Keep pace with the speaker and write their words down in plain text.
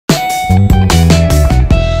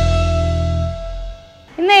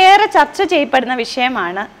ചർച്ച ചെയ്യപ്പെടുന്ന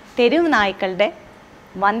വിഷയമാണ് തെരുവ് നായ്ക്കളുടെ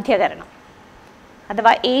വന്ധ്യകരണം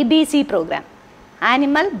അഥവാ ABC programme,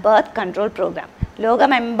 animal birth control programme.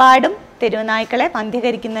 ലോകമെമ്പാടും തെരുവ് നായ്ക്കളെ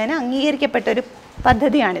വന്ധ്യകരിക്കുന്നതിന് അംഗീകരിക്കപ്പെട്ടൊരു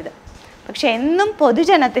പദ്ധതിയാണിത്. പക്ഷെ എന്നും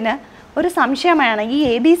പൊതുജനത്തിന് ഒരു സംശയമാണ് ഈ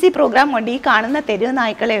ABC പ്രോഗ്രാം കൊണ്ട് ഈ കാണുന്ന തെരുവ്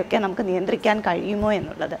നായ്ക്കളെയൊക്കെ നമുക്ക് നിയന്ത്രിക്കാൻ കഴിയുമോ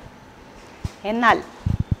എന്നുള്ളത്. എന്നാൽ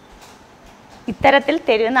ഇത്തരത്തിൽ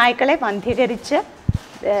തെരുവ് നായ്ക്കളെ വന്ധ്യകരിച്ച്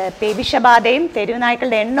പേവിഷബാധയും തെരുവ്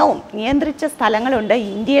നായ്ക്കളുടെ എണ്ണവും നിയന്ത്രിച്ച സ്ഥലങ്ങളുണ്ട്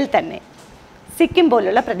ഇന്ത്യയിൽ തന്നെ, സിക്കിം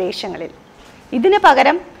പോലുള്ള പ്രദേശങ്ങളിൽ. ഇതിന്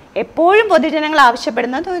പകരം എപ്പോഴും പൊതുജനങ്ങൾ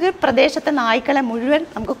ആവശ്യപ്പെടുന്നത് ഒരു പ്രദേശത്തെ നായ്ക്കളെ മുഴുവൻ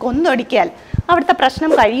നമുക്ക് കൊന്നൊടുക്കിയാൽ അവിടുത്തെ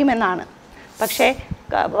പ്രശ്നം കഴിയുമെന്നാണ്. പക്ഷേ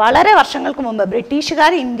വളരെ വർഷങ്ങൾക്ക് മുമ്പ്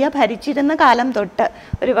ബ്രിട്ടീഷുകാർ ഇന്ത്യ ഭരിച്ചിരുന്ന കാലം തൊട്ട്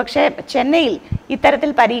ഒരുപക്ഷെ ചെന്നൈയിൽ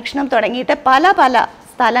ഇത്തരത്തിൽ പരീക്ഷണം തുടങ്ങിയിട്ട് പല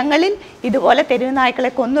സ്ഥലങ്ങളിൽ ഇതുപോലെ തെരുവ്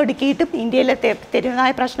നായ്ക്കളെ കൊന്നൊടുക്കിയിട്ടും ഇന്ത്യയിലെ തെരുവ്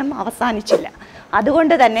നായ പ്രശ്നം അവസാനിച്ചില്ല.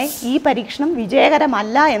 അതുകൊണ്ട് തന്നെ ഈ പരീക്ഷണം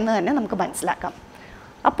വിജയകരമല്ല എന്ന് തന്നെ നമുക്ക് മനസ്സിലാക്കാം.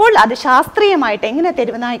 അപ്പോൾ അത് ശാസ്ത്രീയമായിട്ട് എങ്ങനെ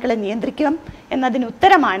തെരുവ് നായ്ക്കളെ നിയന്ത്രിക്കാം എന്നതിന്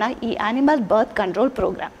ഉത്തരമാണ് ഈ ആനിമൽ ബർത്ത് കൺട്രോൾ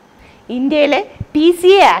പ്രോഗ്രാം. ഇന്ത്യയിലെ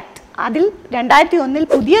PCA ആക്ട്, അതിൽ 2001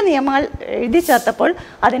 പുതിയ നിയമങ്ങൾ എഴുതി ചേർത്തപ്പോൾ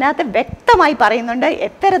അതിനകത്ത് വ്യക്തമായി പറയുന്നുണ്ട്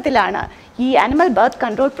എത്തരത്തിലാണ് ഈ ആനിമൽ ബർത്ത്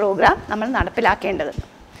കൺട്രോൾ പ്രോഗ്രാം നമ്മൾ നടപ്പിലാക്കേണ്ടത്.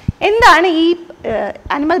 എന്താണ് ഈ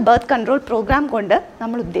ആനിമൽ ബർത്ത് കൺട്രോൾ പ്രോഗ്രാം കൊണ്ട്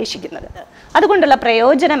നമ്മൾ ഉദ്ദേശിക്കുന്നത്, അതുകൊണ്ടുള്ള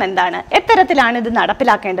പ്രയോജനം എന്താണ്, എത്തരത്തിലാണ് ഇത്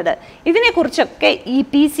നടപ്പിലാക്കേണ്ടത്, ഇതിനെക്കുറിച്ചൊക്കെ ഈ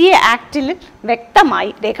PCA ആക്റ്റിൽ വ്യക്തമായി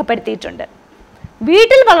രേഖപ്പെടുത്തിയിട്ടുണ്ട്.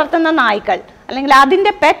 വീട്ടിൽ വളർത്തുന്ന നായ്ക്കൾ അല്ലെങ്കിൽ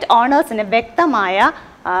അതിൻ്റെ പെറ്റ് ഓണേഴ്സിന് വ്യക്തമായ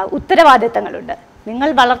ഉത്തരവാദിത്തങ്ങളുണ്ട്. നിങ്ങൾ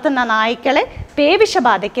വളർത്തുന്ന നായ്ക്കളെ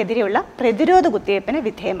പേവിഷബാധയ്ക്കെതിരെയുള്ള പ്രതിരോധ കുത്തിവയ്പ്പിന്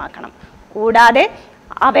വിധേയമാക്കണം. കൂടാതെ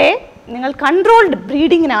അവയെ നിങ്ങൾ കൺട്രോൾഡ്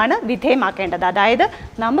ബ്രീഡിങ്ങിനാണ് വിധേയമാക്കേണ്ടത്. അതായത്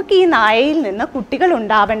നമുക്ക് ഈ നായയിൽ നിന്ന് കുട്ടികൾ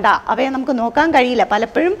ഉണ്ടാവേണ്ട, അവയെ നമുക്ക് നോക്കാൻ കഴിയില്ല.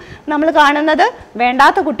 പലപ്പോഴും നമ്മൾ കാണുന്നത്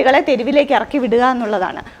വേണ്ടാത്ത കുട്ടികളെ തെരുവിലേക്ക് ഇറക്കി വിടുക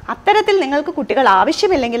എന്നുള്ളതാണ്. അത്തരത്തിൽ നിങ്ങൾക്ക് കുട്ടികൾ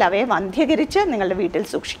ആവശ്യമില്ലെങ്കിൽ അവയെ വന്ധ്യകരിച്ച് നിങ്ങളുടെ വീട്ടിൽ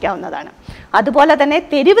സൂക്ഷിക്കാവുന്നതാണ്. അതുപോലെ തന്നെ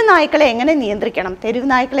തെരുവ് നായ്ക്കളെ എങ്ങനെ നിയന്ത്രിക്കണം, തെരുവ്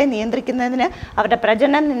നായ്ക്കളെ നിയന്ത്രിക്കുന്നതിന് അവരുടെ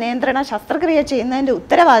പ്രജനന നിയന്ത്രണ ശസ്ത്രക്രിയ ചെയ്യുന്നതിൻ്റെ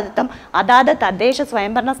ഉത്തരവാദിത്തം അതാത് തദ്ദേശ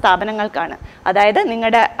സ്വയംഭരണ സ്ഥാപനങ്ങൾക്കാണ്. അതായത്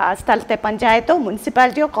നിങ്ങളുടെ സ്ഥലത്തെ പഞ്ചായത്തോ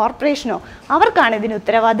മുനിസിപ്പാലിറ്റിയോ കോർപ്പറേഷനോ അവർക്കാണ് ഇതിന്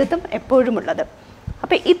ഉത്തരവാദിത്വം എപ്പോഴും ഉള്ളത്.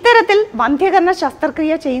 അപ്പം ഇത്തരത്തിൽ വന്ധ്യകരണ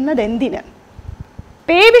ശസ്ത്രക്രിയ ചെയ്യുന്നത് എന്തിന്?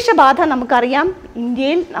 പേവിഷബാധ നമുക്കറിയാം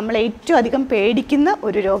ഇന്ത്യയിൽ നമ്മൾ ഏറ്റവും അധികം പേടിക്കുന്ന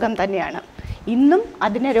ഒരു രോഗം തന്നെയാണ്. ഇന്നും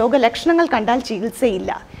അതിന് രോഗലക്ഷണങ്ങൾ കണ്ടാൽ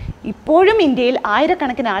ചികിത്സയില്ല. ഇപ്പോഴും ഇന്ത്യയിൽ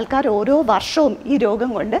ആയിരക്കണക്കിന് ആൾക്കാർ ഓരോ വർഷവും ഈ രോഗം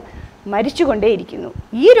കൊണ്ട് മരിച്ചുകൊണ്ടേയിരിക്കുന്നു.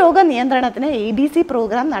 ഈ രോഗനിയന്ത്രണത്തിന് ABC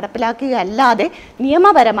പ്രോഗ്രാം നടപ്പിലാക്കുകയല്ലാതെ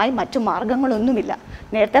നിയമപരമായി മറ്റു മാർഗങ്ങളൊന്നുമില്ല.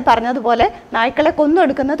 നേരത്തെ പറഞ്ഞതുപോലെ നായ്ക്കളെ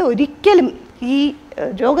കൊന്നൊടുക്കുന്നത് ഒരിക്കലും ഈ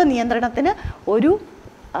രോഗനിയന്ത്രണത്തിന് ഒരു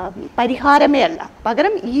പരിഹാരമേ അല്ല.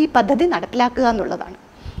 പകരം ഈ പദ്ധതി നടപ്പിലാക്കുക എന്നുള്ളതാണ്.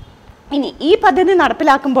 ഇനി ഈ പദ്ധതി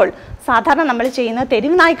നടപ്പിലാക്കുമ്പോൾ സാധാരണ നമ്മൾ ചെയ്യുന്ന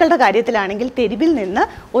തെരുവ് നായ്ക്കളുടെ കാര്യത്തിലാണെങ്കിൽ തെരുവിൽ നിന്ന്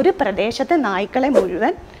ഒരു പ്രദേശത്തെ നായ്ക്കളെ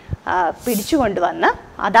മുഴുവൻ പിടിച്ചുകൊണ്ടുവന്ന്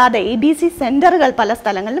അതാത് ABC സെൻ്ററുകൾ പല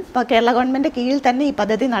സ്ഥലങ്ങളിലും ഇപ്പോൾ കേരള ഗവൺമെൻറ് കീഴിൽ തന്നെ ഈ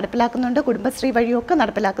പദ്ധതി നടപ്പിലാക്കുന്നുണ്ട്, കുടുംബശ്രീ വഴിയൊക്കെ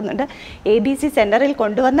നടപ്പിലാക്കുന്നുണ്ട്. ABC സെൻ്ററിൽ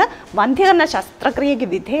കൊണ്ടുവന്ന് വന്ധ്യകരണ ശസ്ത്രക്രിയയ്ക്ക്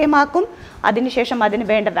വിധേയമാക്കും. അതിനുശേഷം അതിന്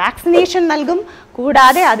വേണ്ട വാക്സിനേഷൻ നൽകും.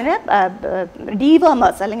 കൂടാതെ അതിന്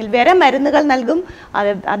ഡീവേമേഴ്സ് അല്ലെങ്കിൽ വിരമരുന്നുകൾ നൽകും.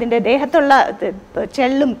 അതിൻ്റെ ദേഹത്തുള്ള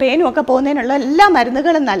ചെള്ളും പേനും ഒക്കെ പോകുന്നതിനുള്ള എല്ലാ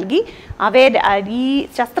മരുന്നുകളും നൽകി അവയെ ഈ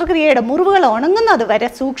ശസ്ത്രക്രിയയുടെ മുറിവുകൾ ഉണങ്ങുന്നത് വരെ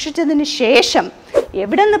സൂക്ഷിച്ചതിന് ശേഷം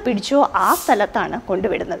എവിടെ നിന്ന് പിടിച്ചോ ആ സ്ഥലത്താണ്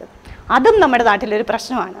കൊണ്ടുവിടുന്നത്. അതും നമ്മുടെ നാട്ടിലൊരു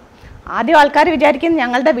പ്രശ്നമാണ്. ആദ്യം ആൾക്കാർ വിചാരിക്കും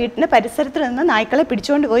ഞങ്ങളുടെ വീട്ടിന് പരിസരത്ത് നിന്ന് നായ്ക്കളെ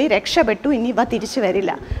പിടിച്ചുകൊണ്ട് പോയി രക്ഷപ്പെട്ടു, ഇനി ഇവ തിരിച്ചു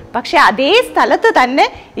വരില്ല. പക്ഷെ അതേ സ്ഥലത്ത് തന്നെ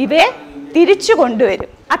ഇവയെ തിരിച്ചു കൊണ്ടുവരും.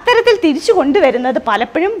 അത്തരത്തിൽ തിരിച്ചു കൊണ്ടുവരുന്നത്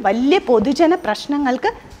പലപ്പോഴും വലിയ പൊതുജന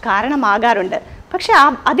പ്രശ്നങ്ങൾക്ക് കാരണമാകാറുണ്ട്. പക്ഷെ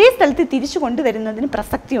അതേ സ്ഥലത്ത് തിരിച്ചു കൊണ്ടുവരുന്നതിന്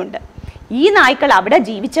പ്രസക്തിയുണ്ട്. ഈ നായ്ക്കൾ അവിടെ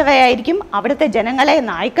ജീവിച്ചവയായിരിക്കും. അവിടുത്തെ ജനങ്ങളെ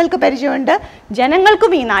നായ്ക്കൾക്ക് പരിചയമുണ്ട്,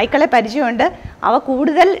 ജനങ്ങൾക്കും ഈ നായ്ക്കളെ പരിചയമുണ്ട്. അവ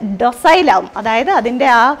കൂടുതൽ ഡൊസൈലാവും, അതായത് അതിൻ്റെ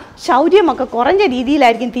ആ ശൗര്യമൊക്കെ കുറഞ്ഞ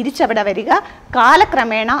രീതിയിലായിരിക്കും തിരിച്ചവിടെ വരിക.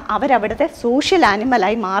 കാലക്രമേണ അവരവിടുത്തെ സോഷ്യൽ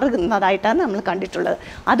ആനിമലായി മാറുന്നതായിട്ടാണ് നമ്മൾ കണ്ടിട്ടുള്ളത്.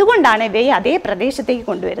 അതുകൊണ്ടാണ് ഇവയെ അതേ പ്രദേശത്തേക്ക്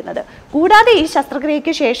കൊണ്ടുവരുന്നത്. കൂടാതെ ഈ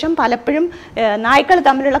ശസ്ത്രക്രിയയ്ക്ക് ശേഷം പലപ്പോഴും നായ്ക്കൾ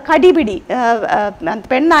തമ്മിലുള്ള കടിപിടി,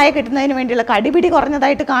 പെണ്ണായ കിട്ടുന്നതിന് വേണ്ടിയുള്ള കടിപിടി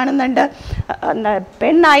കുറഞ്ഞതായിട്ട് കാണുന്നുണ്ട്.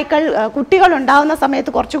 പെണ്ണായ്ക്കൾ കുട്ടികളുണ്ടാവുന്ന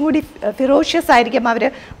സമയത്ത് കുറച്ചും കൂടി ഫിറോഷ്യസ് ആയിരിക്കും. അവർ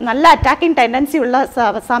നല്ല അറ്റാക്കിംഗ് ടെൻഡൻസി ഉള്ള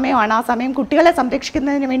സമയമാണ്. ആ സമയം കുട്ടികളെ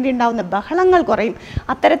സംരക്ഷിക്കുന്നതിന് വേണ്ടി ഉണ്ടാകുന്ന ബഹളങ്ങൾ കുറയും.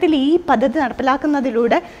 അത്തരത്തിൽ ഈ പദ്ധതി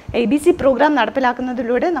നടപ്പിലാക്കുന്നതിലൂടെ ABC പ്രോഗ്രാം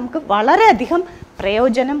നടപ്പിലാക്കുന്നതിലൂടെ നമുക്ക് വളരെയധികം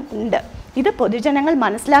പ്രയോജനം ഉണ്ട്. ഇത് പൊതുജനങ്ങൾ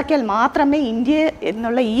മനസ്സിലാക്കിയാൽ മാത്രമേ ഇന്ത്യ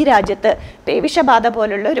എന്നുള്ള ഈ രാജ്യത്ത് പേവിഷബാധ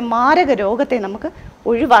പോലുള്ള ഒരു മാരക രോഗത്തെ നമുക്ക്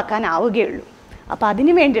ഒഴിവാക്കാനാവുകയുള്ളൂ. അപ്പോൾ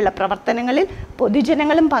അതിനു വേണ്ടിയുള്ള പ്രവർത്തനങ്ങളിൽ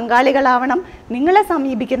പൊതുജനങ്ങളും പങ്കാളികളാവണം. നിങ്ങളെ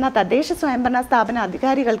സമീപിക്കുന്ന തദ്ദേശ സ്വയംഭരണ സ്ഥാപന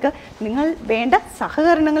അധികാരികൾക്ക് നിങ്ങൾ വേണ്ട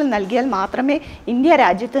സഹകരണങ്ങൾ നൽകിയാൽ മാത്രമേ ഇന്ത്യ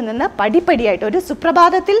രാജ്യത്ത് നിന്ന് പടിപ്പടിയായിട്ട് ഒരു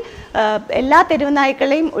സുപ്രഭാതത്തിൽ എല്ലാ തെരുവ്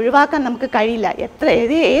നായ്ക്കളെയും ഒഴിവാക്കാൻ നമുക്ക് കഴിയില്ല.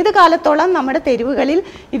 ഏത് കാലത്തോളം നമ്മുടെ തെരുവുകളിൽ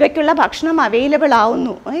ഇവയ്ക്കുള്ള ഭക്ഷണം അവൈലബിൾ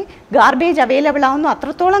ആവുന്നു, ഗാർബേജ് അവൈലബിൾ ആവുന്നു,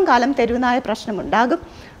 അത്രത്തോളം കാലം തെരുവുനായ പ്രശ്നമുണ്ടാകും.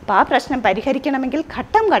 അപ്പോൾ ആ പ്രശ്നം പരിഹരിക്കണമെങ്കിൽ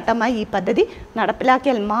ഘട്ടം ഘട്ടമായി ഈ പദ്ധതി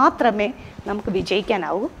നടപ്പിലാക്കിയാൽ മാത്രമേ നമുക്ക്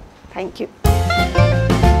വിജയിക്കാനാവൂ. Thank you.